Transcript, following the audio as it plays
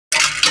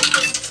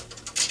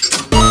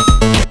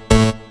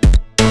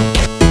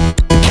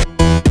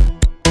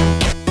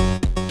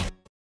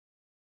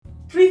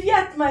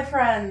Привет, my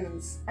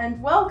friends,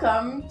 and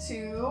welcome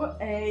to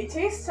a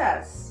taste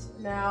test.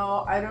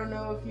 Now, I don't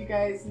know if you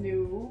guys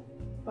knew,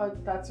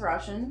 but that's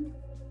Russian.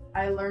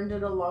 I learned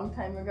it a long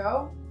time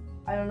ago.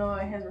 I don't know,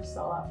 my hands are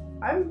still up.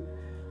 I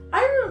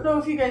don't know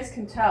if you guys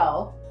can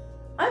tell,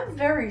 I'm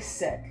very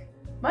sick.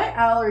 My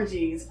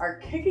allergies are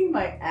kicking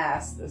my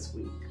ass this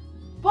week,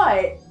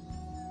 but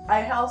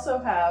I also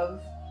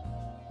have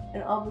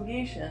an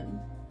obligation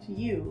to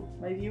you,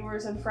 my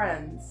viewers and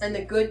friends. And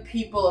the good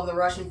people of the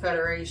Russian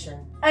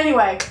Federation.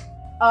 Anyway,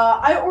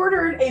 I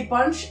ordered a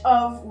bunch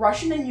of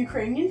Russian and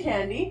Ukrainian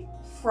candy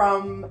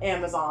from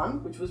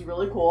Amazon, which was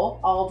really cool.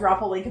 I'll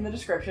drop a link in the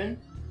description.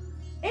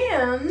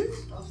 And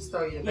I'll just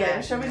throw you the bag.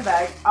 yeah, show me the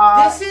bag.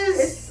 This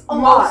is a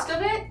most lot.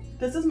 of it.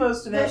 This is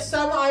most of it. There's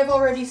some I've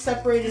already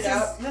separated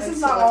out. This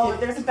is not all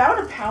of it. There's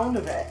about a pound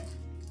of it.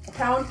 A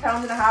pound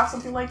and a half,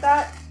 something like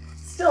that.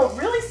 Still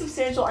really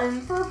substantial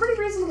and for a pretty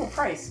reasonable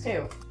price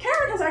too.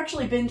 Karyn has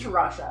actually been to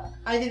Russia.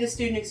 I did a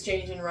student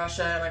exchange in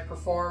Russia and I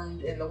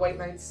performed in the White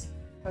Nights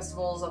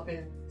festivals up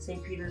in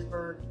St.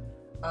 Petersburg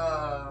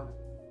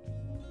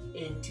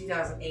in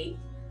 2008.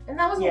 And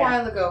that was a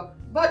while ago.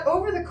 But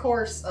over the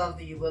course of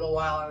the little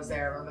while I was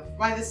there,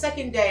 by the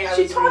second day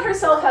she taught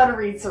herself how to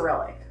read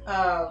Cyrillic.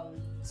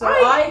 So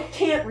I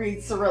can't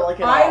read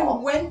Cyrillic at all.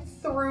 I went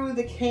through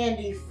the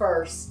candy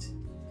first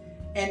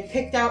and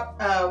picked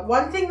out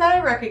one thing that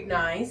I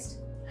recognized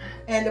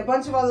and a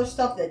bunch of other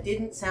stuff that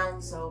didn't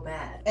sound so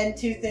bad. And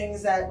two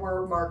things that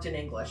were marked in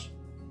English.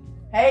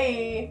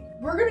 Hey!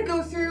 We're gonna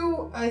go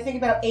through, I think,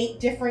 about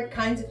 8 different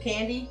kinds of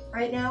candy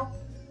right now.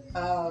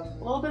 A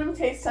little bit of a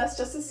taste test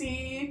just to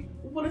see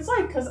what it's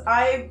like, because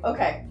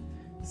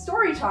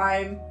story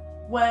time,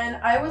 when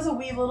I was a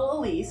wee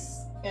little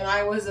Elyse, and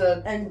I was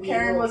a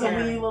Karyn was a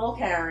wee little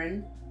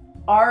Karyn,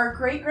 our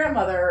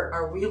great-grandmother...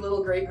 Our wee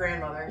little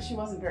great-grandmother. She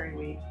wasn't very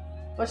wee,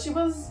 but she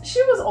was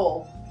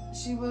old.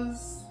 She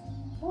was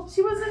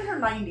in her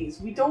 90s.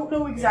 We don't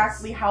know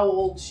exactly how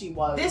old she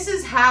was. This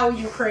is how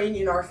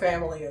Ukrainian our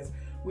family is.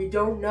 We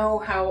don't know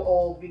how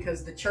old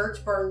because the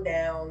church burned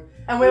down.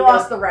 And we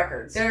lost the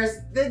records. This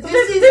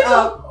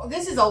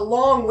is a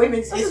long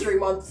Women's History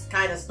Month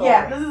kind of story.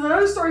 Yeah, this is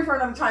another story for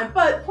another time.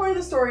 But point of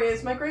the story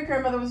is my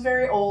great-grandmother was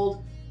very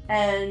old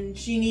and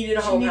she needed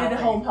a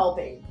home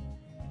helping.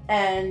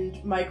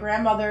 And my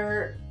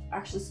grandmother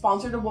actually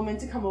sponsored a woman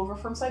to come over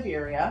from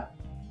Siberia.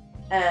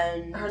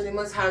 And her name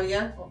was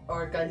Halia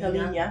or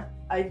Galina.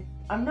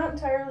 I'm not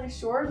entirely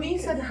sure. We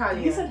said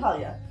Halia. You said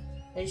Halia.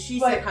 And she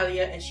said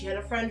Halia, and she had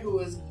a friend who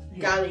was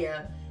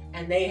Galia,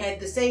 and they had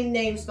the same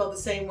name spelled the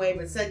same way,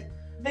 but said...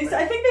 I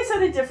think they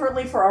said it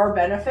differently for our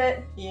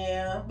benefit.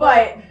 Yeah.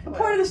 But the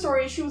point of the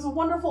story is she was a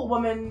wonderful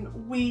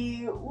woman.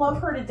 We love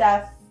her to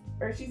death.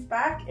 Or she's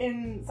back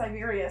in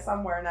Siberia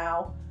somewhere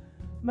now.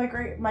 My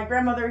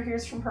grandmother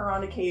hears from her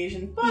on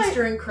occasion. But,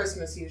 Easter and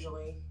Christmas,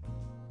 usually.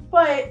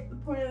 But the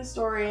point of the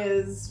story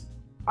is...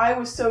 I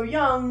was so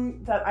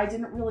young that I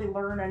didn't really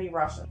learn any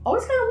Russian.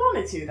 Always kind of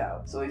wanted to,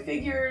 though. So we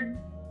figured...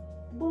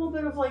 a little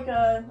bit of like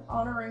a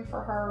honoring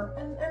for her.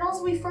 And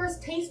also we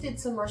first tasted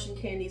some Russian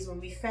candies when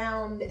we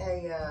found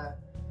a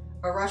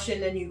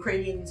Russian and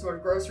Ukrainian sort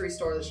of grocery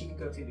store that she could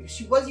go to because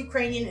she was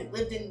Ukrainian and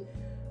lived in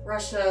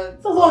Russia.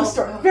 It's a long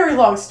story. Very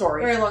long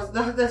story. Very long.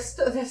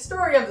 The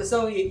story of the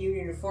Soviet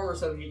Union, the former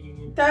Soviet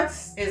Union,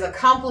 is a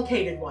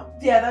complicated one.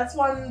 Yeah, that's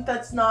one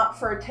that's not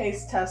for a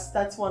taste test.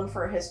 That's one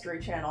for a History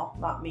Channel,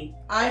 not me.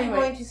 I'm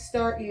going to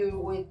start you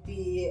with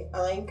the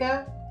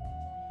Alenka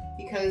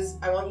because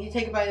I want you to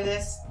take a bite of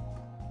this.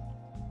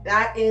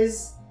 That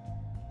is...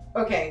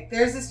 Okay,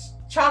 there's this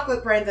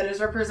chocolate brand that is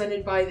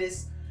represented by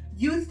this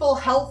youthful,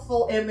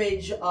 healthful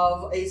image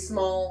of a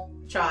small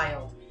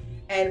child.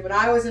 And when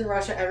I was in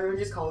Russia, everyone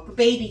just called it the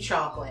baby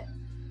chocolate.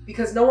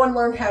 Because no one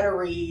learned how to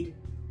read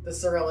the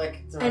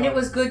Cyrillic. And it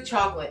was good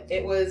chocolate.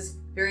 It was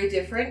very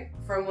different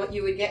from what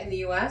you would get in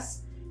the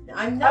US.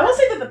 I will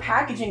say that the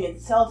packaging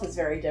itself is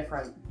very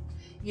different.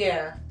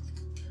 Yeah.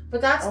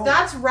 But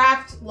that's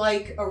wrapped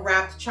like a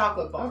wrapped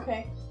chocolate bar.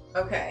 Okay.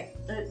 Okay.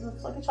 It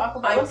looks like a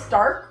chocolate bar. It looks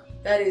dark.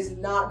 That is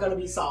not going to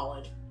be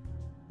solid.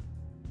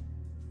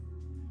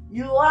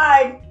 You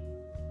lied.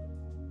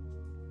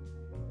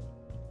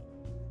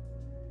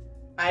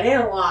 I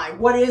didn't lie.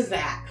 What is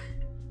that?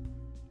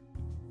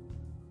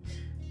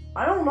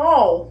 I don't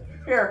know.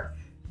 Here.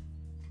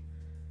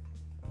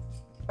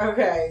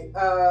 Okay.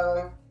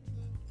 Oh,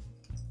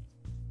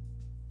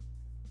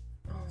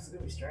 this is going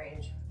to be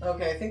strange.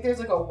 Okay, I think there's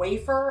like a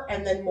wafer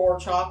and then more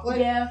chocolate.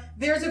 Yeah.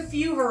 There's a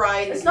few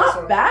varieties. It's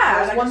not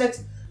bad. There's one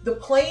that's the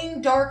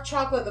plain dark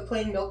chocolate, the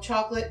plain milk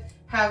chocolate.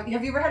 Have you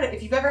ever had it?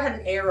 If you've ever had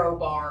an Aero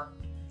bar,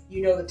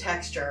 you know the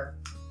texture.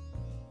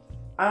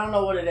 I don't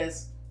know what it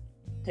is.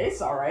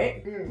 Tastes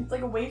alright. It's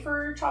like a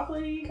wafer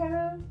chocolatey kind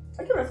of.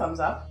 I give it a thumbs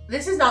up.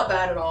 This is not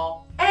bad at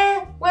all.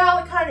 Well,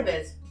 it kind of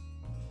is.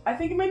 I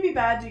think it might be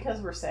bad because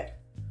we're sick.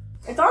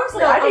 It's honestly,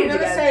 no, I'm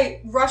gonna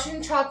say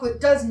Russian chocolate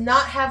does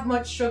not have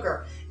much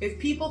sugar. If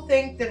people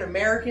think that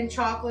American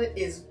chocolate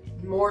is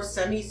more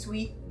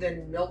semi-sweet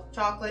than milk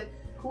chocolate.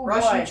 Cool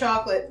Russian boy.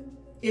 chocolate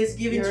is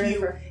given You're to in you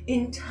for-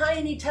 in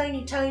tiny,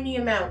 tiny, tiny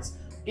amounts.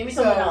 Give me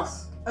something So-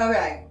 else.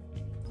 Okay.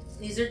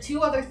 These are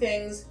two other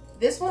things.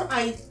 This one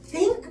I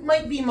think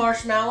might be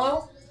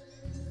marshmallow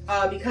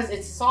because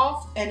it's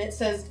soft and it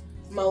says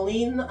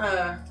Malina.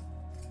 I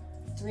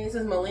think it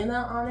says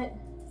Malina on it.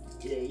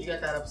 Yeah, you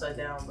got that upside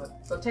down.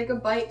 But so take a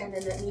bite and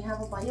then let me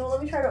have a bite. You know,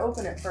 let me try to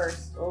open it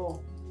first. Oh.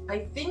 I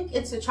think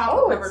it's a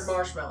chocolate-covered it's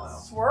marshmallow.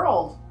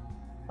 Swirled.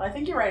 I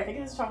think you're right. I think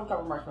it's a chocolate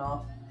covered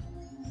marshmallow.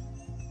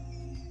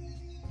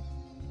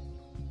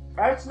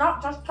 It's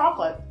not just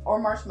chocolate or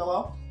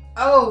marshmallow.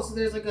 Oh, so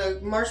there's like a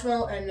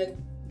marshmallow and a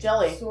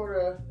Jelly. sort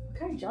of. What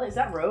kind of jelly? Is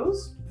that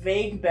rose?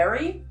 Vague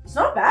berry? It's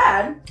not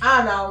bad. I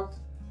don't know.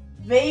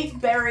 Vague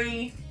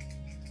berry,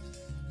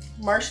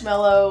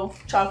 marshmallow,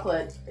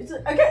 chocolate. It's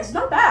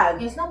not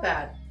bad. It's not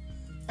bad.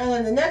 And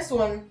then the next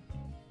one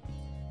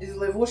is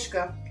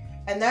Levushka,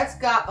 and that's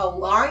got a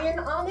lion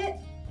on it.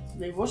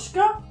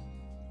 Levushka?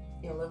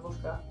 Yeah,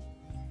 Levushka.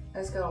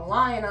 That's got a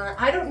lion on it.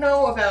 I don't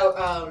know about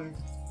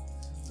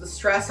the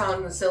stress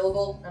on the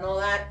syllable and all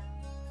that.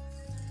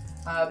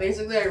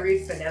 Basically, I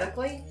read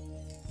phonetically.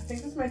 I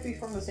think this might be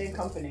from the same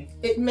company.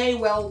 It may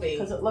well be.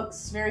 Because it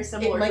looks very It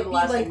similar might to be the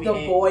last like thing we the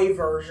ate. boy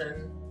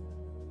version.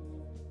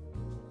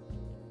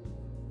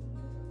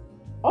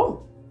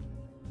 Oh!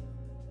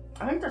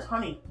 I think there's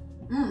honey.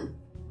 Mm.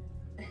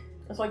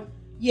 It's like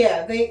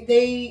Yeah,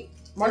 they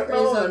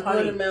marshmallow there is and a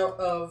honey. good amount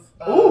of.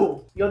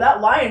 Ooh! Yo,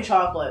 that lion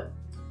chocolate.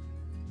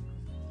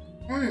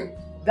 Mm,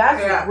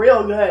 That's Yeah.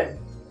 real good.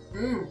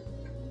 mm.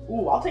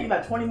 Ooh, I'll take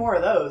about 20 more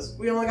of those.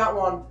 We only got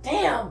one.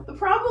 Damn! The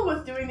problem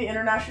with doing the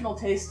international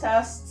taste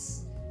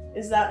tests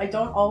is that I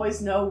don't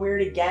always know where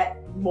to get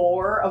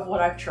more of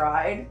what I've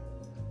tried.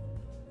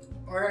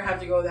 We're gonna have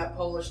to go to that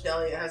Polish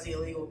deli that has the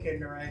illegal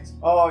Kinder eggs.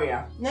 Oh,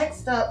 yeah.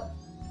 Next up,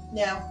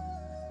 now,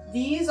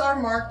 these are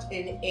marked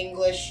in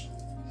English.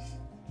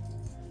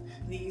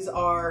 These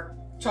are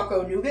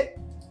Choco Nougat.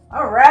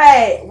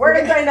 Alright!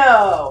 Words I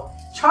know!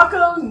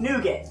 Choco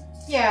Nougat.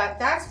 Yeah,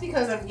 that's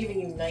because I'm giving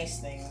you nice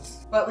things.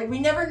 But, like, we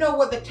never know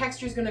what the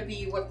texture's gonna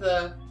be, what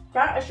the...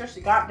 That is just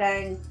a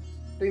goddamn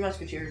Three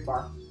Musketeers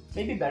bar.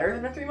 Maybe better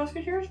than a Three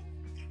Musketeers?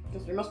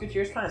 Because Three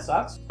Musketeers kind of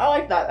sucks. I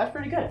like that. That's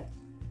pretty good.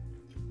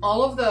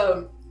 All of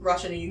the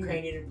Russian and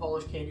Ukrainian and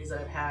Polish candies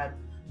that I've had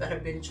that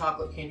have been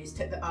chocolate candies,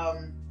 they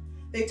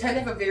tend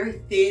to have a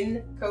very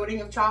thin coating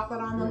of chocolate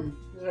on them.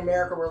 In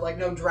America, we're like,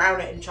 no, drown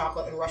it in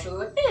chocolate. In Russia, they're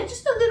like, yeah,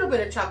 just a little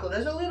bit of chocolate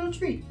as a little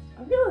treat.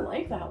 I really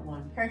like that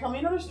one. Karyn, tell me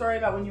another story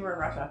about when you were in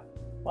Russia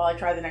while I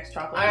try the next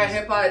chocolate. I got piece.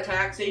 hit by a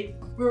taxi.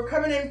 We were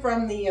coming in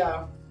from the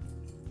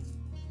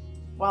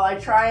While I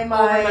try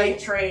my overnight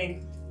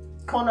train.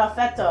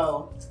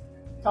 Confetto.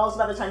 Tell us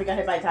about the time you got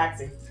hit by a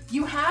taxi.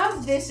 You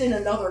have this in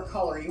another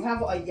color. You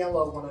have a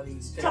yellow one of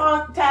these too.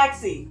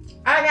 Taxi.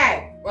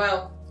 Okay.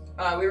 Well,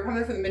 we were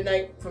coming from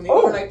the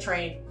Oh. overnight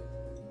train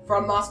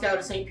from Moscow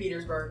to St.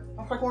 Petersburg.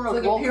 That's like one of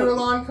It's those like a gold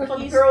Pirulon cookies. It's like a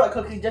cookies. Pirulon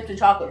cookie dipped in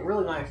chocolate.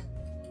 Really nice.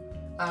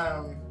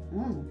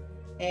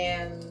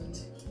 And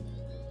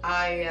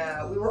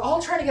we were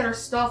all trying to get our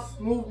stuff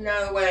moved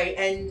out of the way,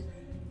 and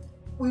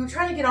we were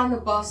trying to get on the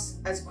bus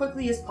as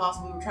quickly as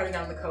possible. We were trying to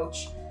get on the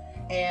coach,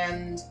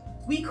 and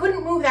we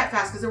couldn't move that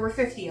fast because there were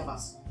 50 of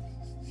us.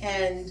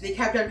 And they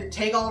kept having to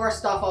take all of our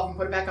stuff off and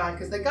put it back on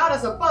because they got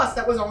us a bus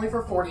that was only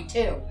for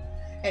 42.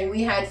 And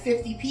we had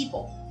 50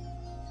 people.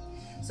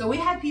 So we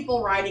had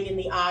people riding in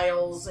the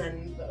aisles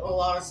and a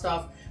lot of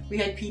stuff. We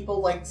had people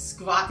like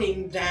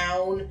squatting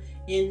down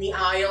in the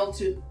aisle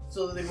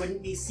so that they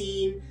wouldn't be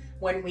seen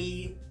when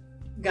we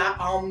got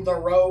on the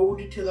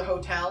road to the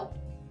hotel.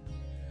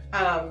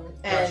 And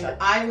Russia.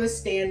 I was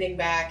standing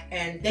back,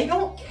 and they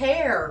don't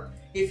care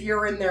if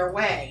you're in their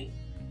way.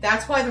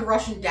 That's why the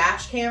Russian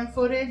dash cam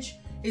footage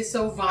is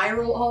so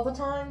viral all the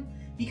time,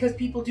 because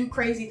people do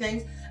crazy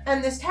things.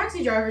 And this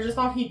taxi driver just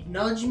thought he'd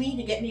nudge me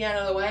to get me out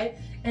of the way,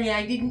 and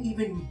I didn't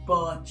even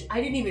budge.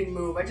 I didn't even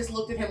move. I just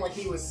looked at him like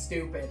he was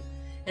stupid.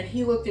 And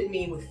he looked at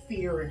me with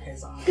fear in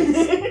his eyes.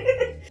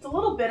 It's a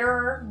little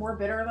bitter, more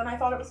bitter than I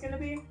thought it was going to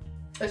be.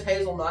 It's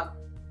hazelnut.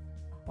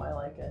 Oh, I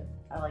like it.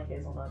 I like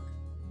hazelnut.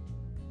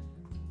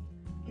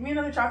 Give me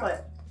another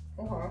chocolate,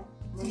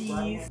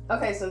 please.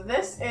 Okay, so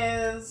this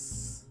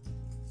is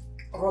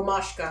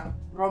Romashka.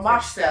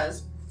 Romashka.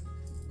 Says.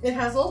 It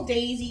has little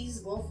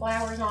daisies, little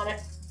flowers on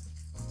it.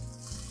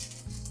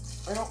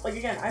 I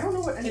don't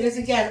know what any It is,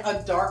 again,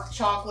 a dark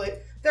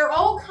chocolate. They're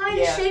all kind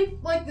of Yeah.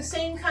 shaped like the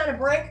same kind of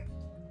brick.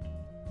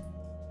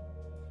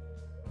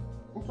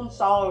 It's a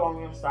solid on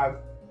the inside.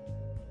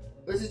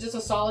 This is just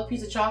a solid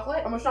piece of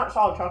chocolate. It's not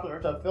solid chocolate,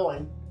 it's a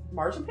filling.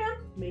 Marzipan?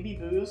 Maybe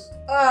booze?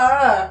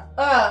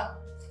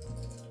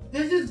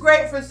 This is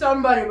great for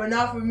somebody, but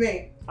not for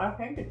me. I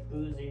think it's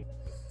boozy.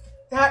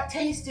 That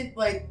tasted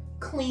like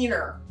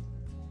cleaner.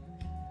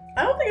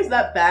 I don't think it's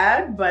that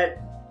bad, but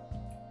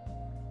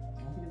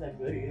I don't think it's that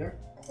good either.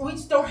 We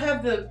just don't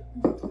have the...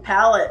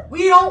 Palate.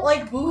 We don't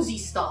like boozy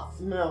stuff.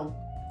 No.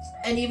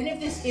 And even if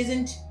this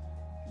isn't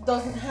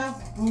doesn't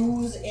have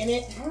booze in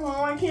it.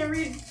 Oh, I can't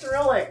read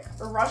Cyrillic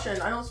or Russian.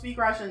 I don't speak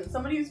Russian.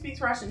 Somebody who speaks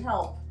Russian,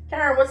 help.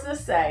 Karyn, what's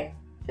this say?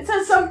 It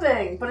says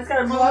something, but it's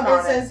got a moon on it.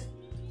 It says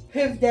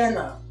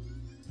Pivdena.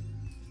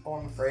 Oh,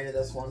 I'm afraid of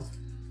this one.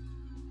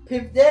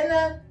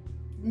 Pivdena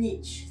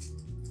Niche.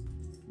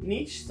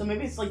 Niche? So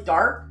maybe it's like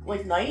dark,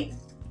 like night?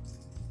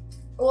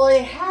 Well,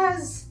 it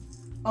has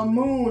a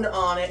moon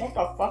on it. What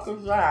the fuck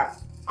is that?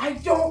 I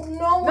don't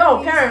know. No,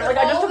 Karyn, like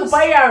I just took a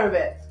bite out of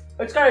it.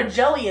 It's got a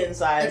jelly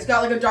inside. It's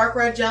got like a dark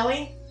red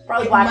jelly.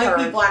 Probably it black might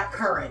currant. be black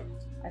currant.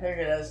 I think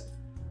it is.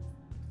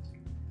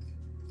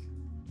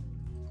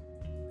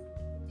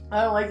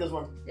 I don't like this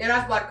one. Yeah,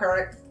 that's black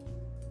currant.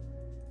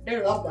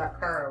 They love black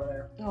currant over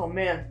there. Oh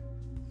man.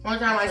 One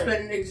time I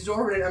spent an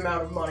exorbitant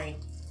amount of money.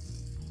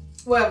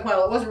 Well,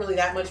 it wasn't really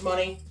that much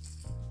money.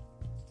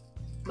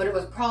 But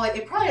it probably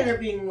ended up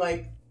being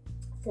like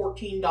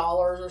 $14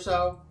 or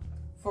so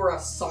for a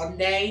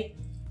sundae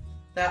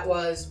that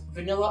was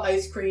vanilla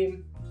ice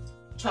cream,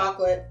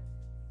 chocolate,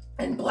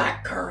 and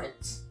black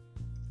currants.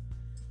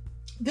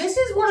 This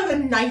is one of the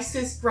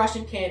nicest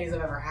Russian candies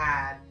I've ever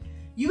had.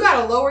 You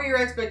gotta lower your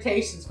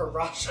expectations for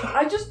Russia.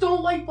 I just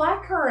don't like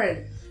black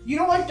currant. You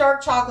don't like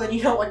dark chocolate,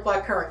 you don't like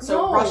black currant.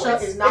 So no, Russia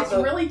is not It's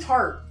really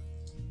tart.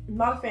 I'm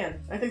not a fan.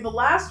 I think the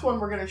last one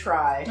we're gonna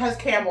try It has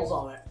camels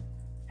on it.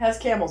 has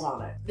camels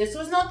on it. This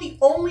was not the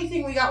only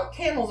thing we got with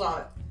camels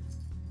on it.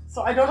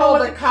 So I don't know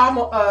what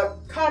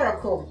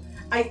Karakum.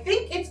 I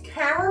think it's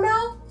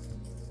caramel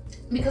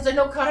because I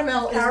know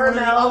caramel is one of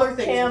the other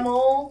things.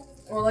 Camel.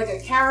 Or like a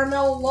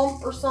caramel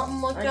lump or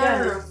something like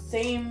that. Again,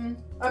 same.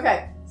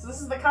 Okay, so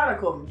this is the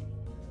karakum.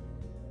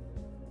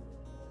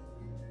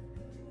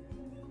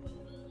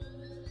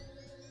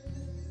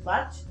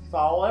 That's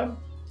solid.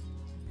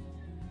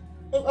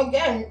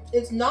 Again,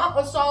 it's not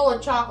a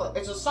solid chocolate.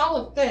 It's a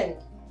solid thing.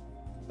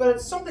 But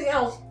it's something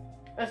else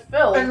It's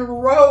filled. and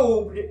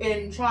robed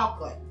in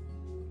chocolate.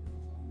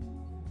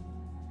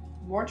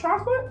 More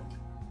chocolate?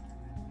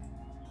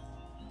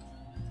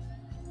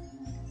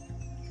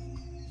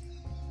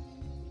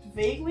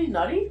 Vaguely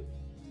nutty?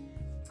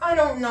 I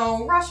don't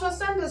know. Russia,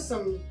 send us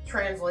some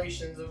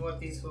translations of what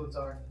these foods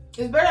are.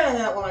 It's better than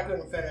that one I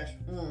couldn't finish.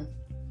 Mm.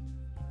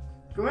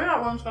 Give me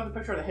that one that's got the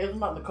picture of the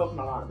hazelnut and the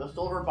coconut on it. The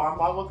silver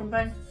bonbon looking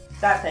thing?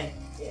 That thing.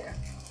 Yeah.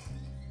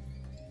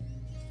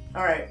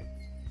 Alright.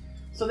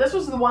 So this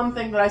was the one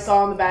thing that I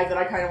saw in the bag that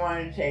I kind of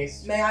wanted to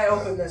taste. May I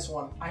open this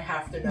one? I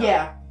have to know.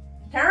 Yeah.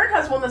 Karyn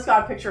has one that's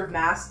got a picture of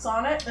masks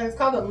on it. And it's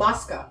called the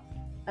Muska.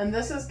 And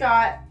this has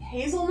got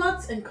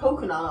hazelnuts and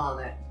coconut on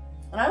it.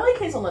 And I like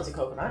hazelnuts and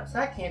coconut. So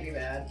that can't be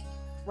bad.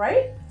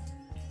 Right?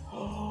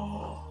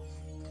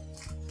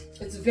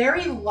 It's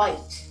very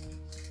light.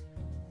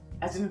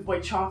 As in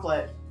white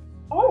chocolate.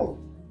 Oh!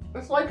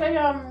 It's like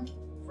a,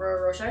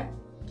 For Rocher?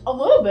 a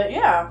little bit,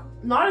 yeah.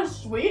 Not as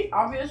sweet,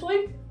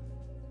 obviously.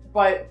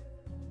 But,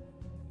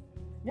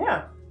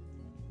 yeah.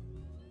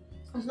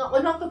 It's not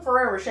the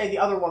Ferrero Rocher, the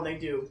other one they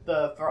do.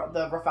 The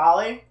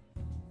Rafale.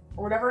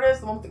 Or whatever it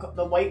is. The one with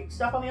the white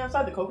stuff on the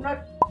outside, the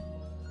coconut.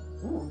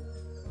 Ooh.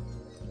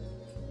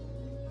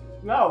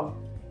 No.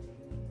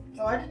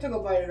 Oh, I just took a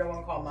bite of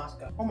one called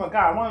Muska. Oh my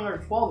god, I want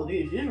another 12 of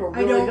these. These were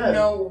really I good. don't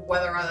know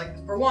whether I like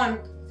this. For one,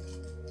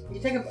 you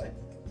take a bite,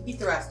 eat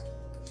the rest.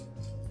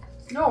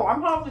 No,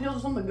 I'm hot off the heels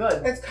of something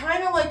good. It's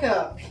kind of like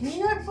a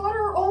peanut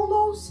butter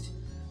almost,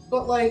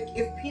 but like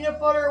if peanut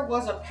butter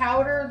was a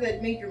powder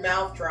that made your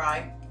mouth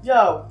dry.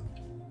 Yo,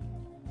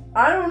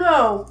 I don't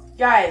know.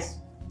 Guys,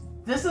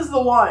 this is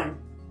the one.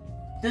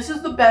 This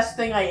is the best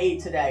thing I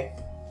ate today.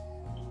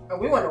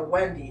 And we went to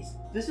Wendy's.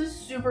 This is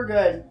super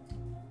good.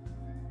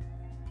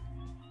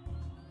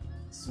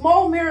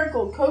 Small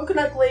Miracle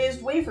Coconut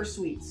Glazed Wafer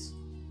Sweets.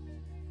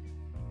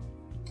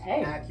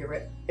 Hey,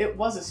 Accurate. it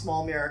was a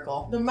small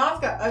miracle. The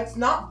Muska, it's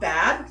not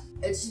bad.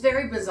 It's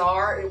very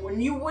bizarre. When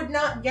you would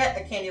not get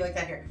a candy like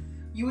that here.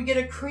 You would get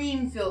a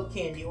cream-filled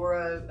candy or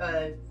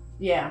a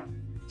Yeah.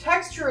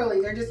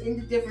 texturally, they're just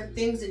into different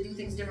things. They do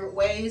things different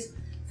ways.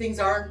 Things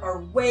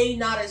are way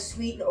not as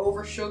sweet and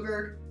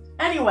over-sugared.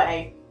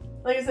 Anyway,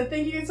 like I said,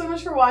 thank you so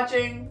much for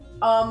watching.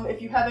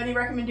 If you have any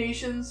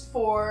recommendations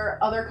for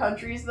other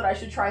countries that I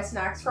should try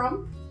snacks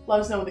from, let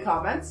us know in the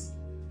comments.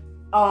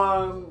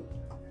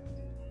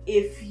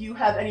 If you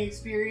have any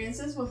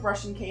experiences with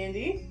Russian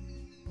candy,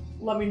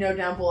 let me know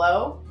down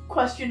below.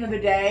 Question of the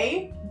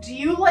day, do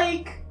you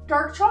like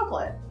dark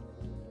chocolate?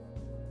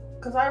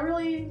 Because I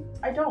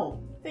don't.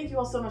 Thank you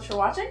all so much for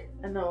watching,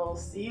 and I will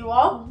see you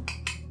all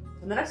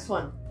in the next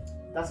one.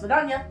 Das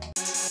Vidania.